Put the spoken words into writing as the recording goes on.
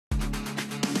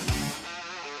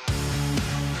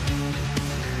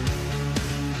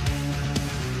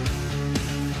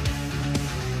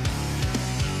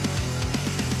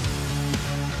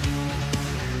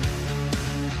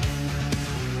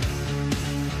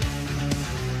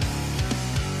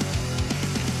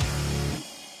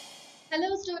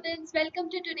students, welcome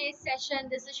to today's session.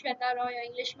 This is Sweta, your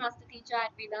English Master Teacher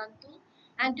at Vedantu,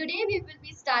 and today we will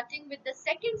be starting with the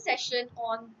second session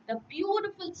on the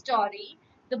beautiful story,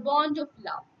 The Bond of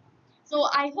Love. So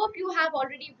I hope you have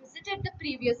already visited the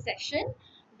previous session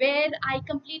where I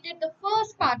completed the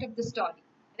first part of the story,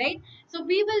 right? So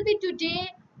we will be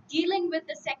today dealing with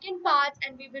the second part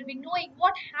and we will be knowing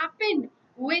what happened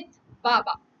with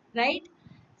Baba, right?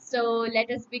 So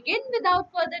let us begin without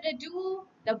further ado,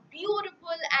 the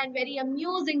beautiful and very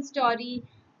amusing story,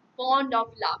 Bond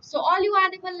of Love. So all you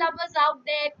animal lovers out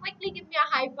there, quickly give me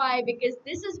a high five because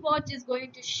this is what is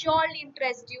going to surely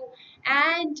interest you.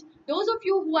 And those of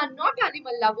you who are not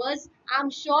animal lovers,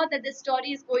 I'm sure that this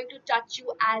story is going to touch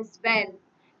you as well,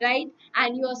 right?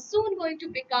 And you are soon going to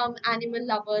become animal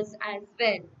lovers as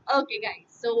well. Okay, guys.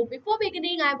 So before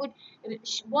beginning, I would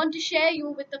want to share you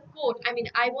with a quote.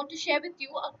 I want to share with you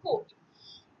a quote.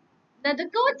 Now, the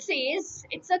quote says,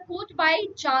 it's a quote by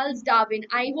Charles Darwin.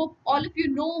 I hope all of you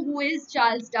know who is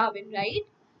Charles Darwin, right?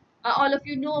 All of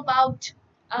you know about,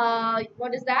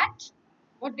 what is that?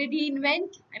 What did he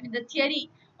invent? The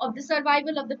theory of the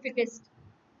survival of the fittest,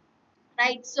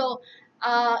 right? So,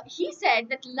 he said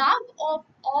that love of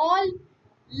all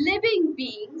living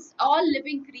beings, all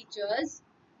living creatures,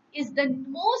 is the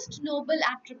most noble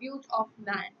attribute of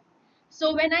man.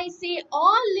 So, when I say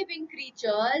all living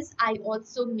creatures, I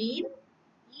also mean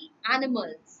the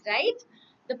animals, right?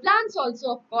 The plants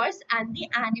also, of course, and the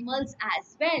animals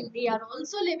as well. They are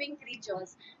also living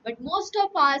creatures. But most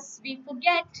of us, we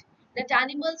forget that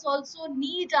animals also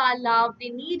need our love, they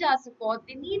need our support,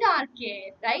 they need our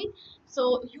care, right?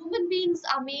 So human beings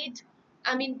are made,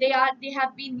 they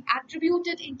have been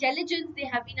attributed intelligence, they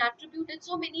have been attributed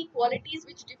so many qualities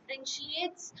which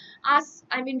differentiates us,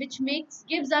 which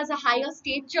gives us a higher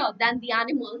stature than the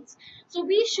animals. So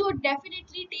we should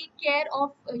definitely take care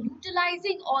of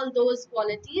utilizing all those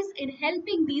qualities in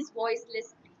helping these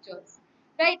voiceless creatures,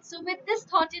 right? So with this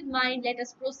thought in mind, let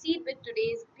us proceed with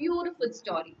today's beautiful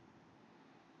story.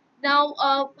 Now,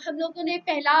 हम लोगों ने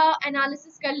पहला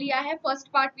analysis कर लिया है, first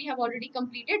part we have already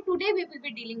completed. Today we will be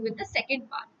dealing with the second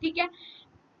part, ठीक है?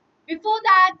 Before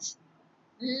that,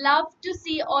 love to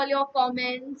see all your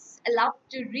comments, love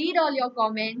to read all your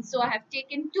comments. So I have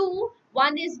taken two.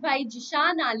 One is by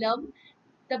Jishan Alam.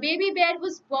 The baby bear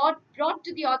was brought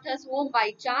to the author's home by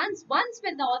chance. Once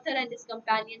when the author and his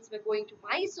companions were going to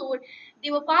Mysore, they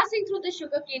were passing through the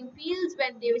sugarcane fields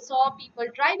when they saw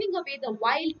people driving away the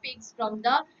wild pigs from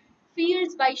the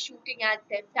fields by shooting at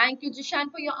them. Thank you, Jishan,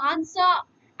 for your answer.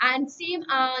 And same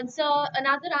answer,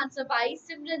 another answer by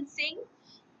Simran Singh.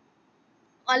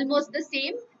 Almost the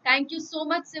same. Thank you so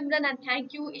much, Simran, and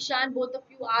thank you, Ishan. Both of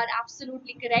you are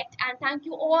absolutely correct. And thank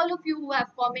you, all of you who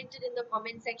have commented in the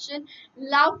comment section.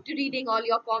 Loved reading all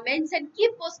your comments and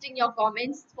keep posting your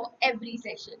comments for every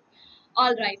session.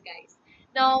 All right, guys.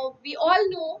 Now, we all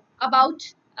know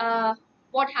about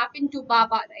what happened to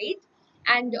Baba, right?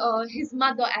 And his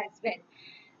mother as well.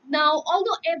 Now,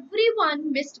 although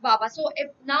everyone missed Baba, so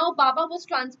if now Baba was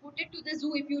transported to the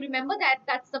zoo, if you remember that,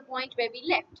 that's the point where we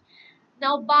left.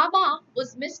 Now, Baba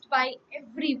was missed by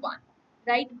everyone,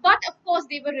 right? But of course,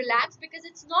 they were relaxed because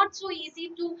it's not so easy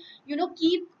to,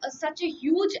 keep such a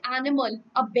huge animal,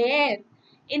 a bear,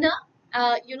 in a,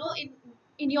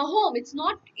 in your home. It's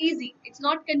not easy. It's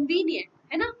not convenient,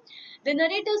 है ना? The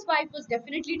narrator's wife was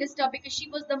definitely disturbed because she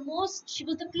was the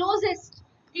closest.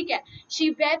 Okay. She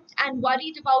wept and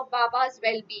worried about Baba's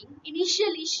well-being.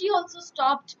 Initially, she also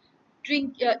stopped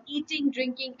eating,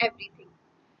 drinking, everything.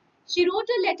 She wrote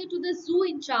a letter to the zoo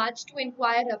in charge to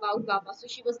inquire about Baba. So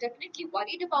she was definitely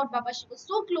worried about Baba. She was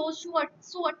so close,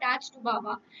 so attached to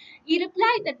Baba. He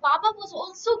replied that Baba was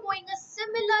also going a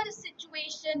similar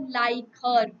situation like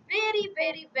her. Very,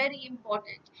 very, very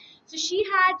important. So she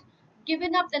had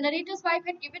given up, the narrator's wife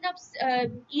had given up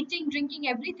eating, drinking,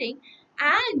 everything.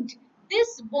 And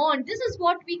this bond, this is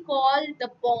what we call the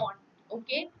bond.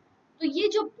 Okay. So ये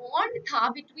जो bond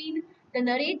था between the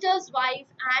narrator's wife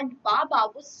and Baba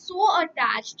was so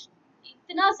attached,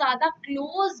 इतना ज़्यादा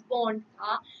close bond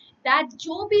था that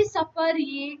जो भी सफर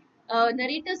ये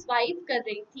narrator's wife कर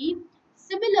रही थी,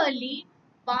 similarly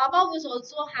Baba was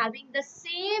also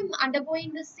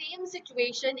undergoing the same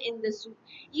situation in the zoo.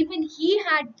 Even he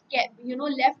had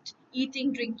left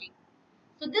eating, drinking.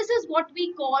 So this is what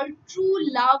we call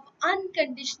true love,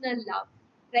 unconditional love,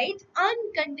 right?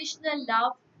 Unconditional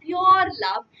love, pure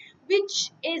love,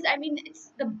 which is,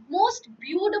 it's the most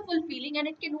beautiful feeling and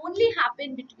it can only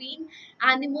happen between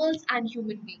animals and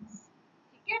human beings.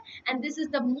 Okay? And this is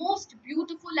the most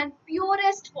beautiful and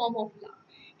purest form of love.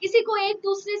 किसी को एक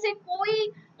दूसरे से कोई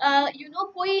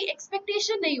कोई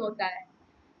expectation नहीं होता है.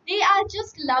 they are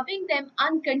just loving them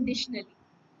unconditionally.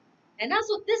 And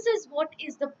so this is what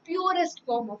is the purest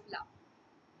form of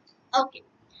love. Okay.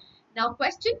 Now,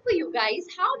 question for you guys.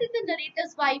 How did the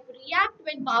narrator's wife react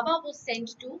when Baba was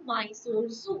sent to Mysore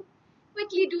Zoo?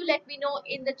 Quickly do let me know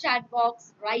in the chat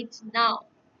box right now.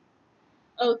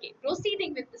 Okay,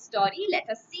 proceeding with the story, let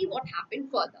us see what happened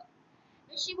further.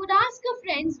 She would ask her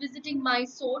friends visiting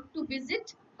Mysore to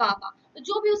visit Baba. तो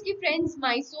जो भी उसकी friends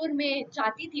Mysore में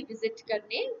जाती थी visit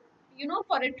करने,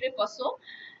 for a trip or so,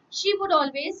 she would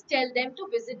always tell them to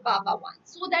visit Baba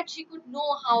once so that she could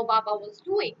know how Baba was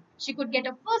doing. She could get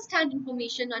a first-hand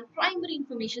information and primary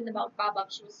information about Baba.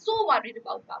 She was so worried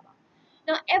about Baba.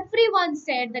 Now, everyone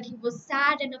said that he was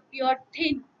sad and appeared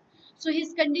thin. So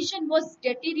his condition was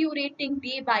deteriorating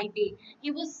day by day.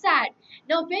 He was sad.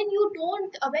 Now, when your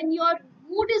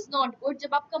mood is not good,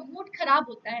 जब आपका mood खराब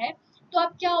होता है, तो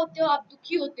आप क्या होते हो? आप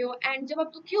दुखी होते हो. And जब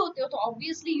आप दुखी होते हो, तो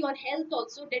obviously your health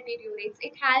also deteriorates.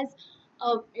 It has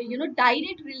a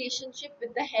direct relationship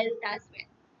with the health as well,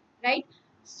 right?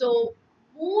 So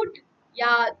mood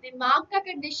या दिमाग का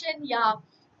condition या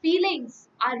feelings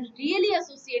are really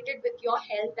associated with your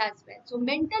health as well. So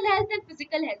mental health and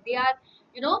physical health, they are,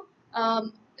 you know,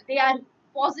 they are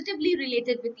positively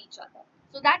related with each other.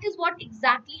 So that is what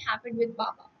exactly happened with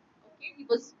Baba. Okay, he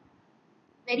was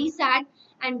very sad,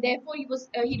 and therefore he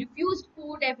refused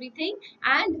food, everything,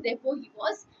 and therefore he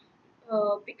was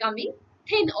becoming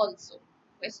thin also.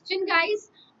 Question,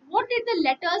 guys. What did the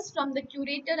letters from the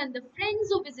curator and the friends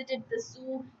who visited the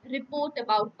zoo report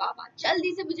about Baba?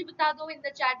 Jaldi se mujhe bata do in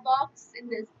the chat box in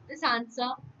this answer.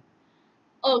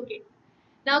 Okay.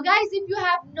 Now, guys, if you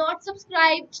have not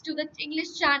subscribed to the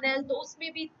English channel, तो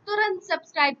उसमें भी तुरंत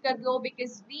subscribe कर लो,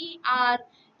 because we are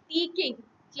taking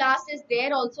classes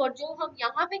there also. और जो हम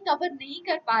यहाँ पे cover नहीं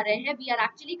कर पा रहे हैं, we are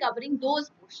actually covering those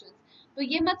portions. तो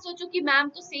ये मत सोचो कि मैम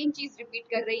तो same चीज repeat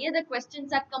कर रही है. The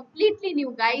questions are completely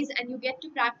new, guys, and you get to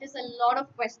practice a lot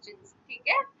of questions. ठीक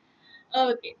है?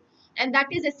 Okay. And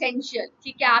that is essential.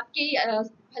 ठीक है? आपके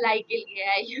भलाई के लिए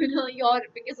है,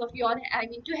 because of your, I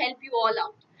mean, to help you all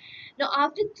out. Now,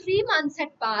 after 3 months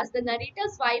had passed, the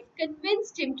narrator's wife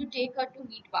convinced him to take her to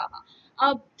meet Baba.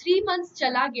 3 months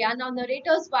chala gaya. Now,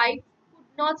 narrator's wife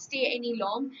could not stay any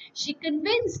long. She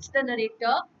convinced the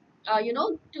narrator,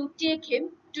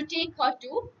 to take her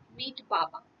to meet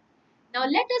Baba. Now,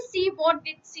 let us see what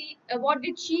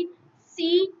did she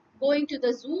see going to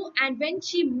the zoo, and when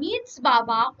she meets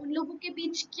Baba, उन लोगों के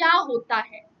बीच क्या होता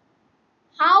है?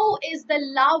 How is the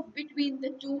love between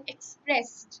the two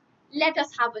expressed? Let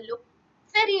us have a look.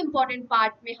 Very important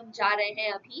part में हम जा रहे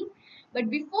हैं अभी. But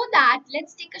before that,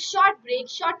 let's take a short break,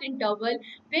 short interval,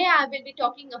 where I will be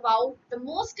talking about the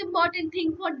most important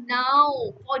thing for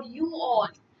now, for you all.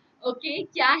 Okay,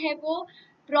 क्या है वो?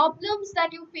 Problems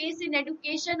that you face in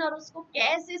education और उसको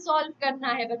कैसे solve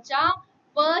करना है बच्चा?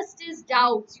 First is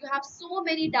doubts. You have so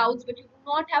many doubts, but you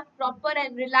do not have proper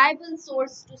and reliable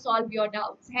source to solve your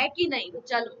doubts. है कि नहीं? तो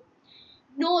चलो.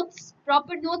 Notes,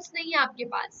 proper notes नहीं है आपके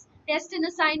पास. Test and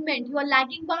assignment, you are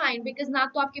lagging behind because ना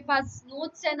तो आपके पास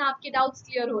notes है ना आपके doubts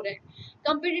clear हो रहे हैं.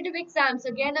 Competitive exams,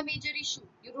 again a major issue.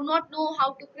 You do not know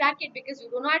how to crack it because you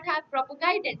do not have proper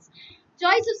guidance.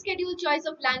 Choice of schedule, choice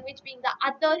of language being the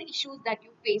other issues that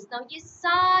you face. Now ये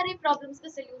सारे problems का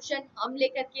solution हम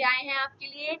लेकर के आए हैं आपके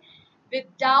लिए. With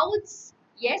doubts,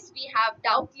 yes, we have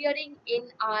doubt clearing in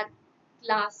our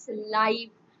class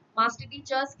live. Master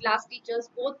teachers, class teachers,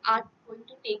 both are going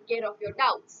to take care of your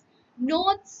doubts.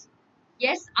 Notes,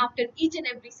 yes, after each and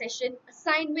every session.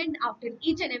 Assignment after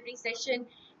each and every session.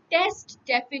 Test,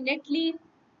 definitely.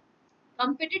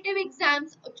 Competitive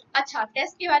exams. अच्छा,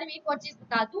 test के बारे में एक और चीज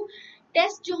बता दूं.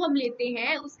 Test जो हम लेते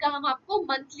हैं उसका हम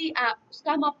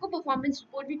आपको परफॉर्मेंस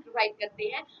रिपोर्ट भी प्रोवाइड करते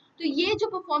हैं. तो ये जो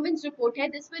परफॉर्मेंस रिपोर्ट है,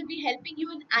 this will be helping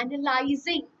you in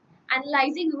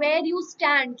analysing where you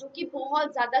stand, जो कि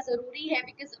बहुत ज्यादा जरूरी है,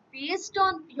 because based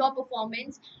on your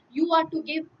performance you are to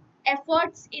give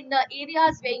efforts in the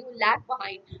areas where you lag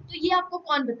behind. तो ये आपको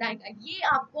कौन बताएगा? ये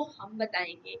आपको हम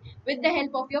बताएंगे with the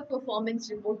help of your performance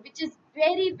report, which is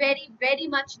very very very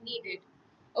much needed.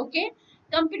 Okay.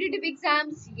 Competitive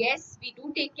exams, yes, we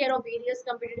do take care of various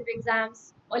competitive exams,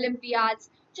 Olympiads.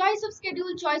 Choice of schedule,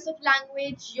 choice of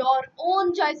language, your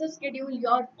own choice of schedule,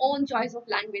 your own choice of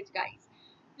language, guys.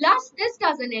 Plus, this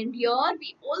doesn't end here.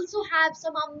 We also have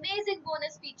some amazing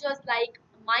bonus features like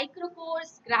micro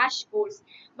course, crash course.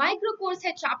 Micro course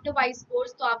है chapter wise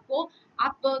course, तो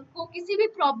आपको किसी भी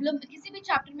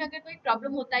chapter में अगर कोई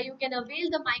problem होता है, you can avail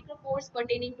the micro course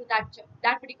pertaining to that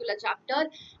particular chapter,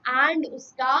 and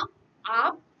उसका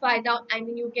आप फायदा, I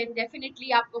mean you can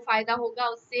definitely आपको फायदा होगा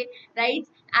उससे, right.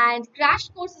 And crash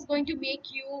course is going to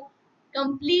make you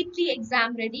completely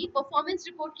exam ready. Performance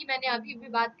report की मैंने अभी भी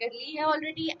बात कर ली है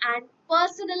already, and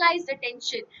personalized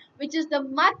attention, which is the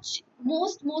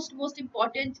most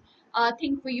important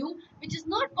thing for you, which is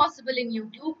not possible in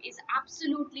YouTube, is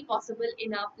absolutely possible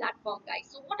in our platform, guys.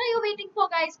 So what are you waiting for,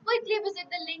 guys? Quickly visit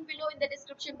the link below in the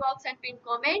description box and pin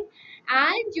comment,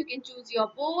 and you can choose your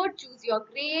board, choose your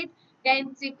grade,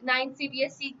 10 9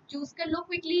 CBSE choose कर लो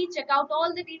quickly, check out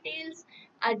all the details.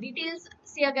 Details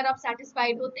से अगर आप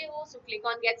satisfied होते हो, so click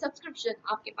on get subscription.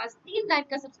 आपके पास 3 type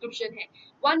का subscription है,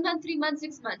 1 month, 3 month,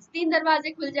 6 month. 3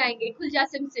 दरवाजे खुल जाएंगे, खुल जा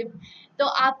सिम सिम. तो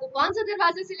आपको कौन सा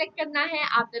दरवाजा सिलेक्ट करना है?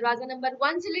 आप दरवाजा नंबर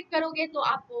 1 सिलेक्ट करोगे तो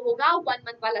आपको होगा 1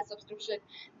 मंथ वाला सब्सक्रिप्शन.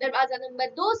 दरवाजा नंबर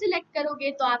 2 सिलेक्ट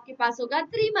करोगे तो आपके पास होगा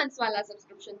 3 मंथ्स वाला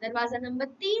सब्सक्रिप्शन. दरवाजा नंबर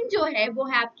 3 जो है वो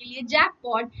है आपके लिए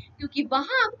जैकपॉट, क्योंकि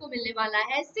वहां आपको मिलने वाला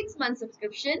है 6 month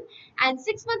subscription. And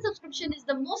 6 month subscription is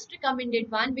the most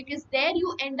recommended one, because there you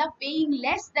end up paying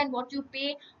less than what you pay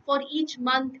for each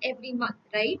month every month,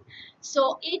 right? So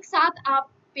एक साथ आप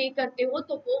पे करते हो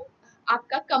तो वो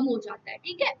आपका कम हो जाता है,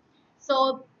 ठीक है. So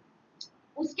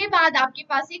उसके बाद आपके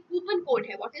पास एक कूपन कोड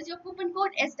है. What is your coupon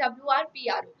code?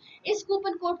 SWRPRO. इस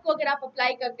कूपन कोड को अगर आप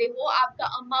अप्लाई करते हो, आपका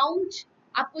अमाउंट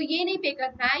आपको ये नहीं पे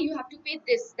करना है. यू हैव टू पे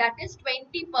this, that is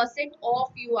 20%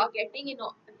 of you are getting in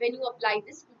when you apply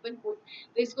this coupon code.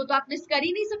 तो इसको तो आप मिस कर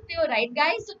ही नहीं सकते हो, राइट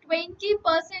गाइस? सो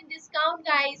 20% डिस्काउंट,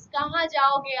 गाइस. कहाँ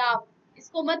जाओगे आप?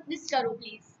 इसको मत मिस करो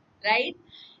please, right?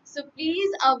 So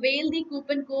please avail the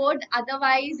coupon code,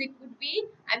 otherwise it could be,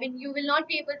 I mean, you will not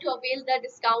be able to avail the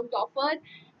discount offer.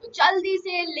 तो जल्दी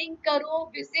से लिंक करो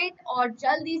विजिट, और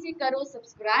जल्दी से करो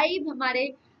सब्सक्राइब हमारे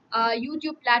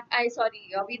YouTube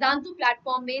वेदांतु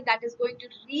प्लेटफॉर्म में. That is going to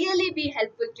really be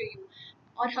helpful to you,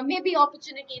 और हमें भी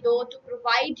अपॉर्चुनिटी दो to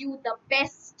provide you the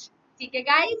best. ठीक है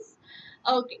guys?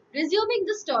 Okay, resuming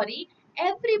the story,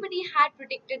 everybody had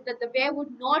predicted that the bear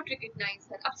would not recognize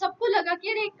her. अब सबको लगा कि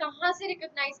अरे कहाँ से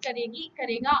recognize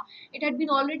करेगा. It had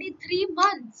been already 3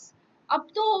 months. अब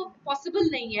तो possible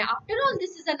नहीं है. After all,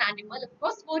 this is an animal. Of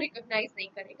course, वो recognize नहीं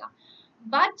करेगा.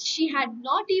 But she had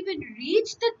not even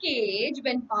reached the cage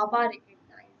when Baba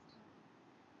recognized her.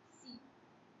 See,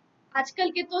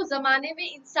 आजकल के तो जमाने में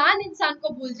इंसान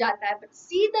को भूल जाता है. But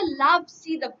see the love,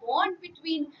 see the bond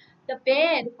between the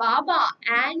bear, Baba,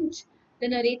 and the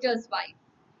narrator's wife.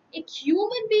 एक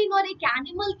ह्यूमन बीइंग और एक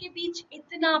एनिमल के बीच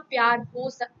इतना प्यार हो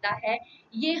सकता है,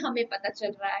 ये हमें पता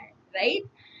चल रहा है, right?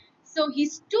 So he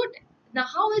stood. Now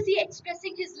how is he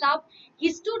expressing his love?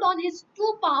 He stood on his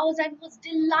 2 paws and was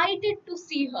delighted to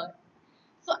see her.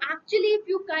 So actually, if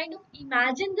you kind of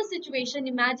imagine the situation,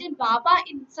 imagine Baba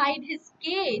inside his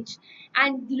cage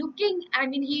and looking, I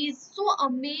mean, he is so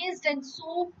amazed and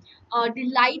so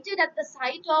delighted at the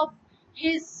sight of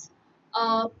his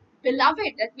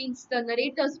beloved, that means the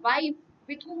narrator's wife,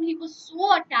 with whom he was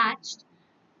so attached.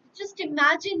 Just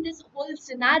imagine this whole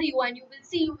scenario and you will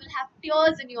see, you will have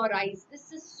tears in your eyes.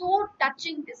 This is so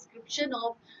touching description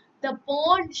of the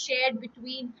bond shared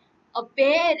between a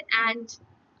bear and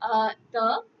the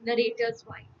narrator's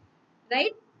wife,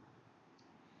 right?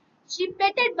 She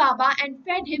petted Baba and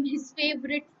fed him his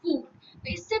favorite food.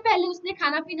 तो इससे पहले उसने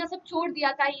खाना पीना सब छोड़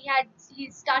दिया था. He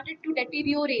started to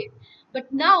deteriorate.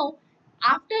 But now,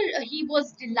 after he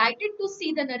was delighted to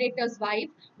see the narrator's wife,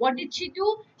 what did she do?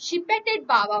 She petted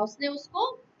Baba. उसने उसको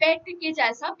pet के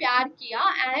जैसा प्यार किया,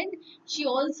 and she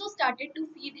also started to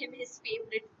feed him his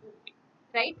favorite food.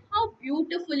 Right? How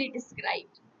beautifully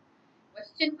described.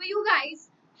 Question for you guys.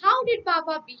 How did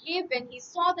Baba behave when he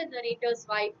saw the narrator's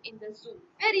wife in the zoo?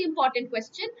 Very important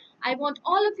question. I want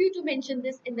all of you to mention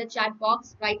this in the chat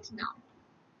box right now.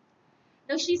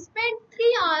 Now she spent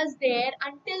 3 hours there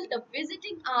until the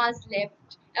visiting hours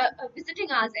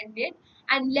ended,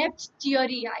 and left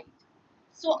teary-eyed.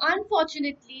 So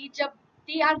unfortunately,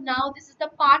 this is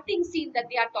the parting scene that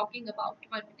they are talking about.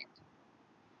 1 minute.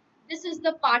 This is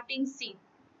the parting scene.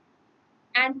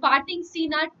 And parting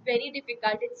scene are very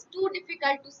difficult. It's too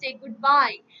difficult to say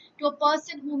goodbye to a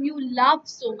person whom you love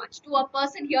so much, to a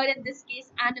person, here in this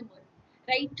case, animal,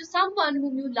 right? To someone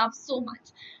whom you love so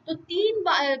much. So 3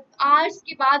 hours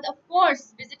के बाद, of course,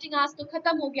 visiting hours तो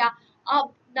खत्म हो गया.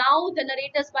 Now the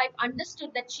narrator's wife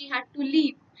understood that she had to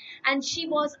leave, and she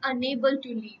was unable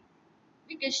to leave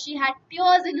because she had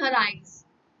tears in her eyes.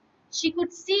 She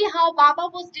could see how Baba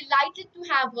was delighted to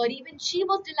have her. Even she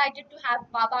was delighted to have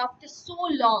Baba after so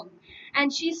long.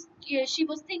 And she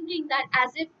was thinking that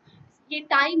as if ये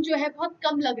time जो है बहुत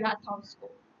कम लग रहा था उसको.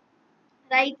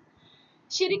 Right?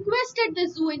 She requested the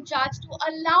zoo in charge to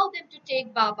allow them to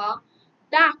take Baba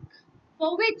back,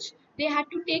 for which they had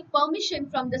to take permission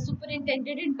from the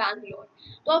superintendent in Bangalore.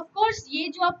 तो of course ये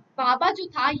जो अब बाबा जो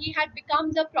था, he had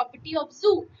become the property of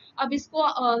zoo. अब इसको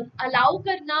allow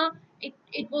करना,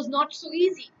 it was not so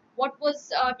easy. What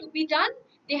was to be done?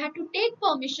 They had to take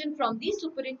permission from the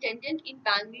superintendent in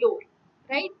Bangalore,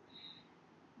 right?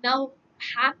 Now,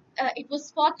 it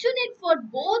was fortunate for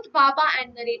both Baba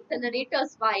and the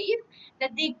narrator's wife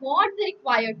that they got the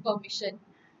required permission.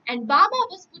 And Baba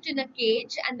was put in a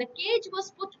cage, and the cage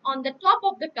was put on the top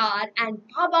of the car, and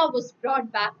Baba was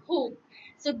brought back home.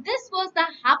 So, this was the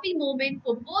happy moment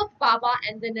for both Baba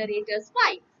and the narrator's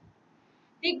wife.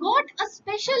 They got a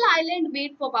special island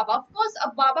made for Baba. Of course,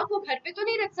 अब Baba को घर पे तो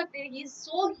नहीं रख सकते. He is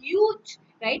so huge,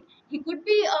 right? He could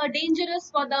be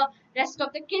dangerous for the rest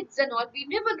of the kids and all. We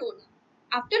never know.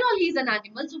 After all, he's an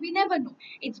animal, so we never know.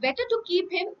 It's better to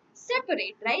keep him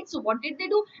separate, right? So what did they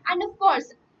do? And of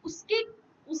course,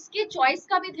 उसके choice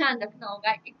का भी ध्यान रखना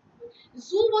होगा.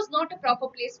 Zoo was not a proper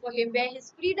place for him, where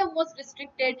his freedom was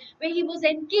restricted, where he was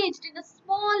engaged in a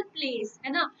small place,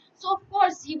 है ना? So of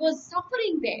course he was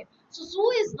suffering there. So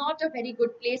zoo is not a very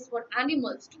good place for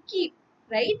animals to keep,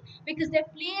 right? Because they're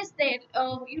placed there, they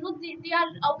are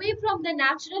away from the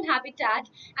natural habitat.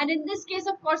 And in this case,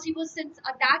 of course, he was since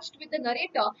attached with the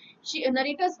narrator,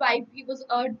 narrator's wife. He was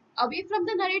away from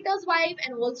the narrator's wife,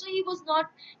 and also he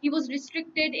was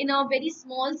restricted in a very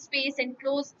small space,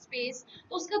 enclosed space.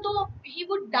 So uska to, he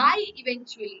would die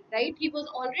eventually, right? He was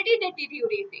already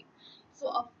deteriorating. So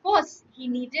of course, he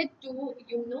needed to,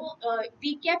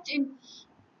 be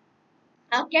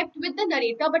kept with the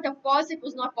narrator, but of course it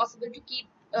was not possible to keep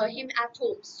him at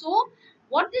home. So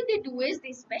what did they do is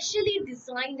they specially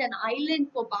designed an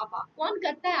island for Baba. कौन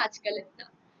करता है आजकल इतना?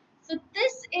 So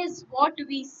this is what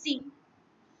we see.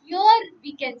 Here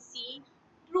we can see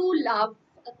true love,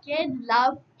 again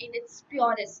love in its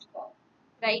purest form,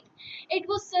 right? It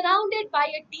was surrounded by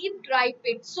a deep dry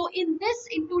pit. So in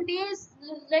today's,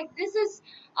 like, this is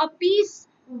a piece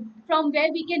from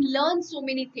where we can learn so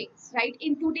many things, right?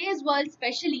 In today's world,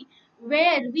 especially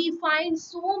where we find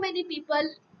so many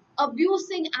people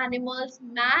abusing animals,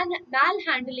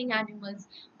 malhandling animals.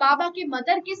 Baba के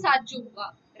mother के साथ जो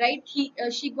हुआ, right?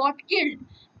 She got killed.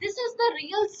 This is the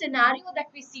real scenario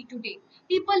that we see today.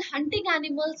 People hunting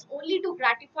animals only to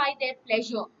gratify their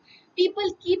pleasure.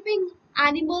 People keeping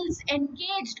animals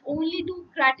engaged only to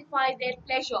gratify their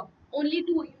pleasure, only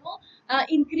to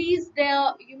increase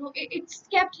their, it's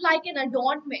kept like an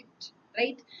adornment,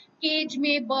 right? Cage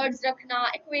में birds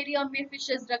रखना, aquarium में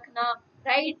fishes रखना,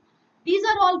 right? These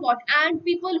are all what, and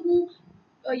people who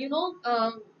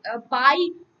buy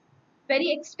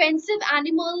very expensive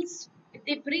animals,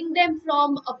 they bring them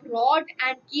from abroad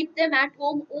and keep them at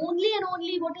home only and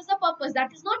only. What is the purpose?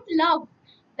 That is not love.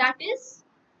 That is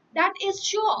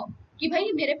show off कि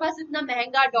भाई मेरे पास इतना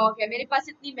महंगा dog है, मेरे पास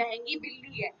इतनी महंगी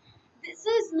बिल्ली है. This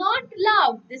is not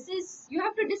love. This is, you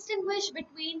have to distinguish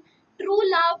between true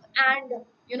love and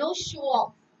show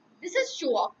off. This is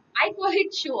show off. I call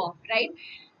it show off, right?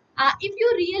 If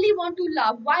you really want to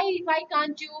love, why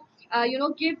can't you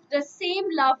give the same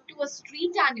love to a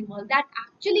street animal that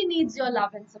actually needs your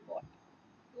love and support?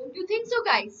 Don't you think so,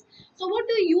 guys? So what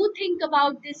do you think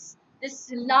about this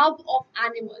love of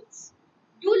animals?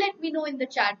 Do let me know in the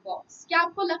chat box. क्या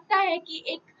आपको लगता है कि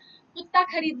एक कुत्ता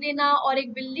खरीद लेना और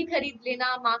एक बिल्ली खरीद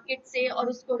लेना मार्केट से और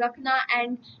उसको रखना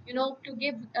and to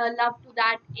give love to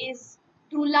that is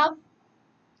true love?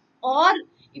 Or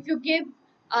if you give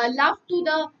love to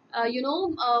the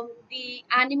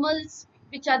animals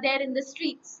which are there in the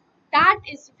streets, that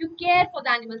is if you care for the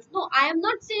animals. No, I am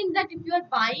not saying that if you are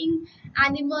buying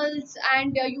animals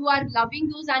and you are loving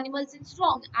those animals, it's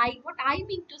wrong. What I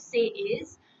mean to say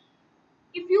is,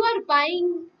 if you are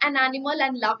buying an animal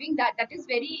and loving that is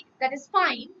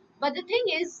fine. But the thing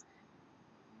is,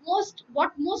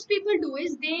 what most people do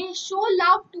is they show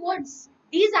love towards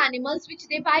these animals which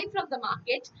they buy from the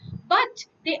market, but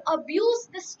they abuse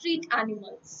the street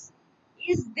animals.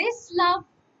 Is this love?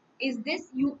 Is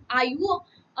this you? Are you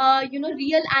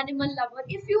real animal lover?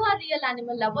 If you are real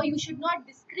animal lover, you should not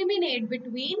discriminate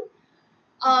between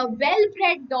a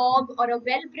well-bred dog or a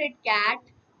well-bred cat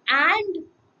and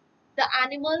the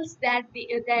animals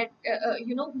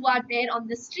who are there on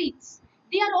the streets.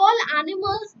 They are all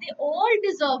animals. They all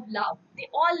deserve love. They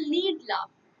all need love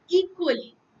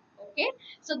equally. Okay,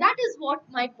 so that is what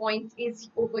my point is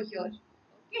over here.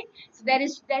 Okay, so there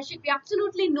should be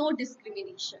absolutely no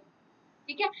discrimination.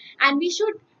 Okay, and we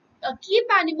should keep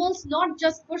animals not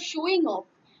just for showing off.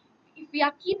 If we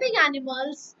are keeping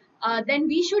animals, then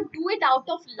we should do it out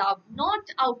of love,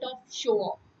 not out of show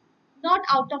off. not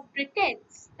out of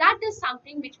pretense. That is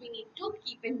something which we need to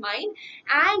keep in mind,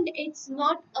 and it's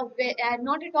not at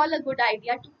all a good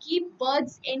idea to keep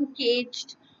birds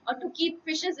encaged or to keep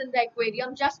fishes in the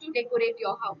aquarium just to decorate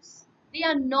your house. They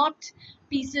are not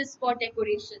pieces for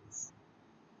decorations.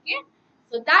 Okay,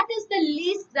 so that is the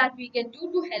least that we can do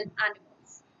to help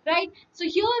animals, right? So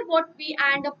here what we,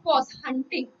 and of course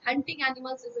hunting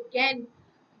animals is again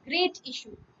great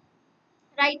issue,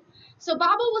 right? So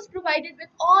Baba was provided with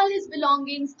all his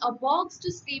belongings, a box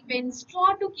to sleep in,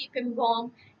 straw to keep him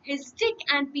warm, his stick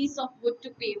and piece of wood to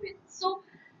play with. So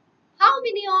how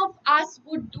many of us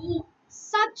would do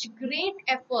such great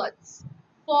efforts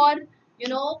for, you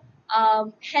know,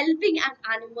 helping an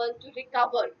animal to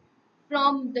recover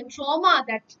from the trauma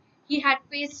that he had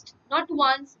faced not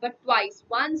once but twice?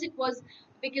 Once it was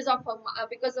because of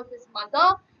his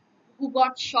mother who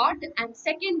got shot, and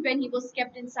second when he was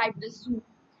kept inside the zoo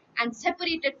and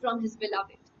separated from his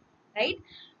beloved, right?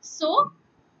 So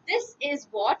this is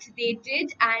what they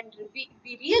did, and we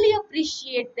really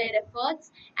appreciate their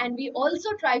efforts, and we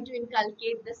also try to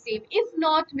inculcate the same, if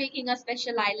not making a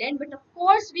special island, but of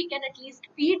course we can at least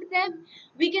feed them,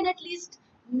 we can at least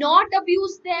not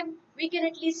abuse them, we can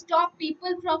at least stop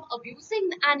people from abusing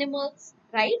the animals,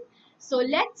 right? So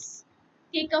let's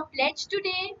take a pledge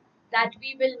today that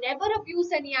we will never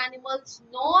abuse any animals,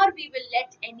 nor we will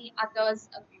let any others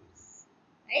abuse,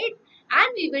 right? And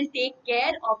we will take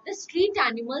care of the street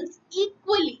animals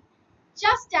equally,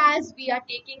 just as we are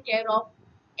taking care of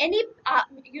any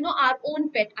our own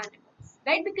pet animals,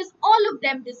 right? Because all of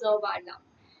them deserve our love.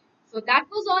 So that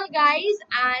was all, guys,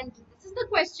 and this is the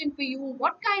question for you: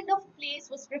 what kind of place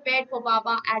was prepared for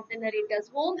Baba at the narrator's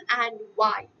home, and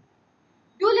why?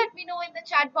 Do let me know in the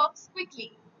chat box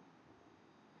quickly.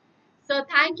 So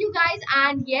thank you, guys,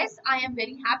 and yes, I am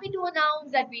very happy to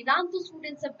announce that Vedantu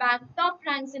students have bagged top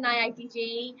ranks in IIT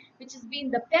JEE, which has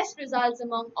been the best results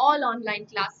among all online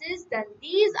classes. Then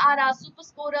these are our super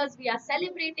scorers. We are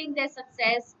celebrating their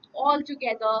success all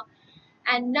together.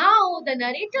 And now the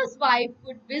narrator's wife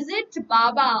would visit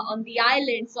Baba on the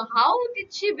island. So how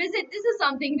did she visit? This is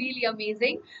something really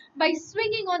amazing. By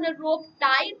swinging on a rope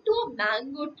tied to a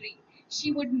mango tree.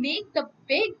 She would make the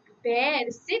big bear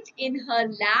sit in her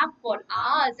lap for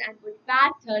hours and would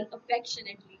pat her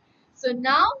affectionately. So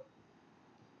now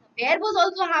the bear was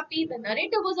also happy, the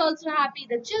narrator was also happy,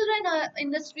 the children in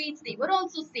the streets, they were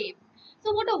also safe.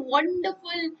 So what a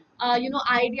wonderful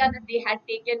idea that they had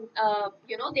taken,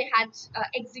 they had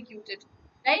executed,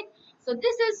 right? So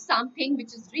this is something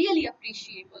which is really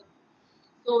appreciable.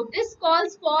 So this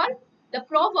calls for the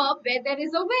proverb, where there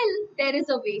is a will, there is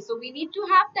a way. So we need to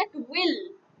have that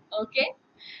will, okay?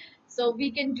 So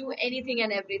we can do anything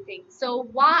and everything. So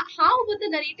how would the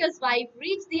narrator's wife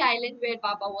reach the island where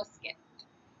Baba was kept?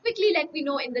 Quickly let me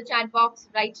know in the chat box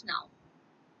right now.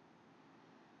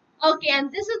 Okay, and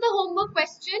this is the homework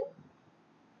question.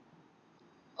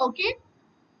 Okay.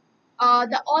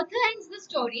 The author ends the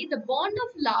story, The Bond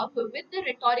of Love, with the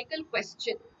rhetorical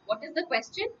question. What is the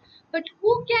question? But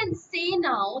who can say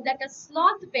now that a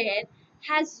sloth bear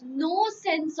has no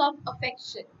sense of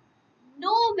affection,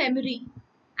 no memory,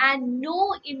 and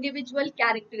no individual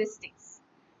characteristics?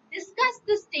 Discuss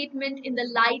the statement in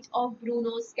the light of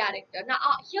Bruno's character. Now,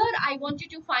 here I want you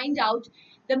to find out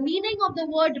the meaning of the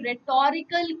word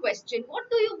rhetorical question. What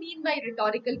do you mean by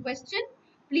rhetorical question?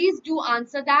 Please do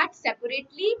answer that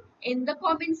separately in the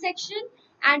comment section,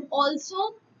 and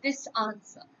also this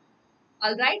answer.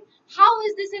 All right. How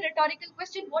is this a rhetorical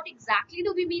question? What exactly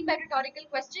do we mean by rhetorical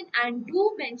question? And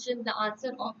do mention the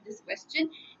answer of this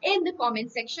question in the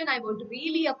comment section. I would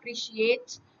really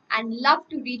appreciate and love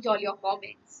to read all your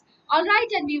comments. All right,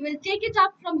 and we will take it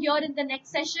up from here in the next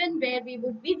session, where we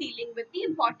would be dealing with the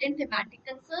important thematic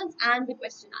concerns and the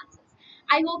question answers.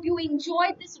 I hope you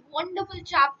enjoyed this wonderful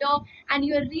chapter and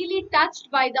you are really touched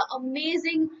by the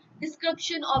amazing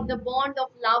description of the bond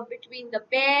of love between the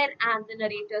bear and the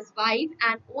narrator's wife,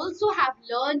 and also have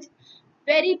learned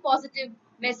very positive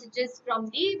messages from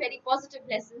the very positive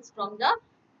lessons from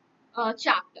the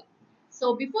chapter.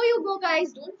 So before you go,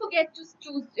 guys, don't forget to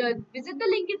visit the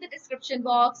link in the description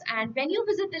box, and when you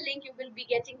visit the link you will be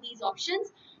getting these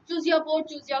options: choose your board,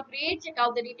 choose your grade, check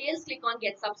out the details, click on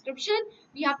get subscription.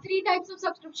 We have 3 types of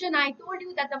subscription. I told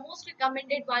you that the most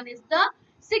recommended one is the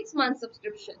 6-month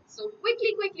subscription. So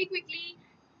quickly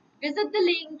visit the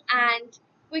link and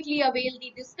quickly avail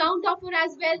the discount offer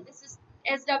as well. This is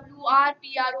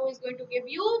SWRPRO is going to give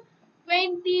you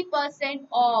 20%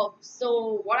 off.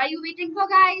 So what are you waiting for,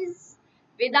 guys?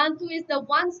 Vedantu is the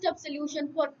one-stop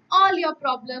solution for all your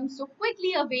problems. So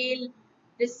quickly avail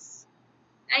this.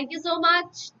 Thank you so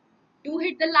much. Do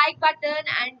hit the like button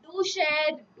and do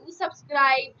share, do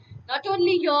subscribe, not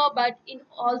only here but in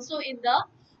also in the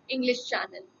English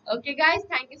channel. Okay, guys,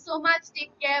 thank you so much.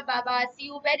 Take care. Bye bye. See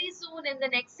you very soon in the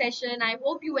next session. I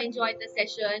hope you enjoyed the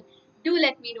session. Do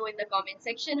let me know in the comment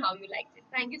section how you liked it.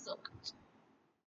 Thank you so much.